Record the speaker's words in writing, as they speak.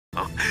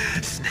Oh,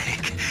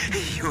 Snake,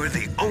 you're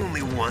the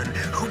only one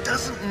who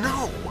doesn't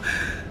know.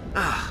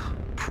 Ah,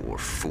 poor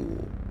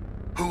fool.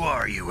 Who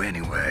are you,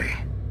 anyway?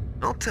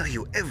 I'll tell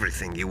you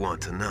everything you want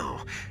to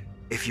know.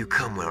 If you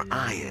come where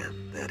I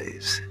am, that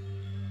is.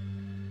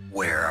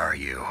 Where are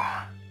you?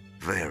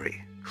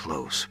 Very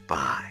close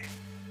by.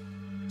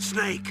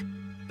 Snake,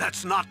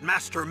 that's not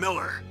Master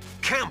Miller.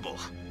 Campbell,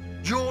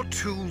 you're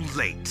too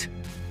late.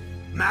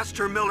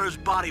 Master Miller's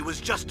body was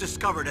just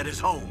discovered at his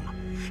home.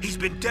 He's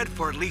been dead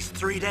for at least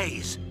 3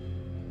 days.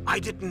 I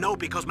didn't know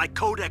because my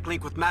codec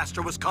link with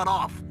Master was cut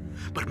off.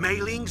 But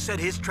Mei Ling said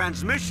his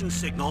transmission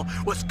signal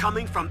was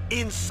coming from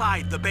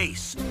inside the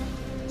base.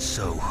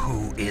 So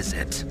who is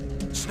it?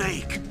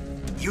 Snake,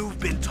 you've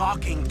been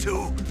talking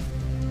to...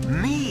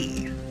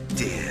 Me,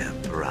 dear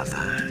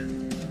brother.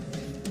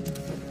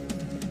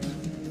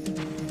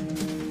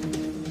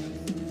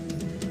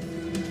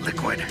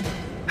 Liquid,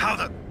 how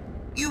the...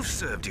 You've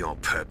served your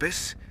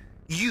purpose.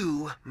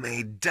 You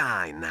may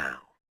die now.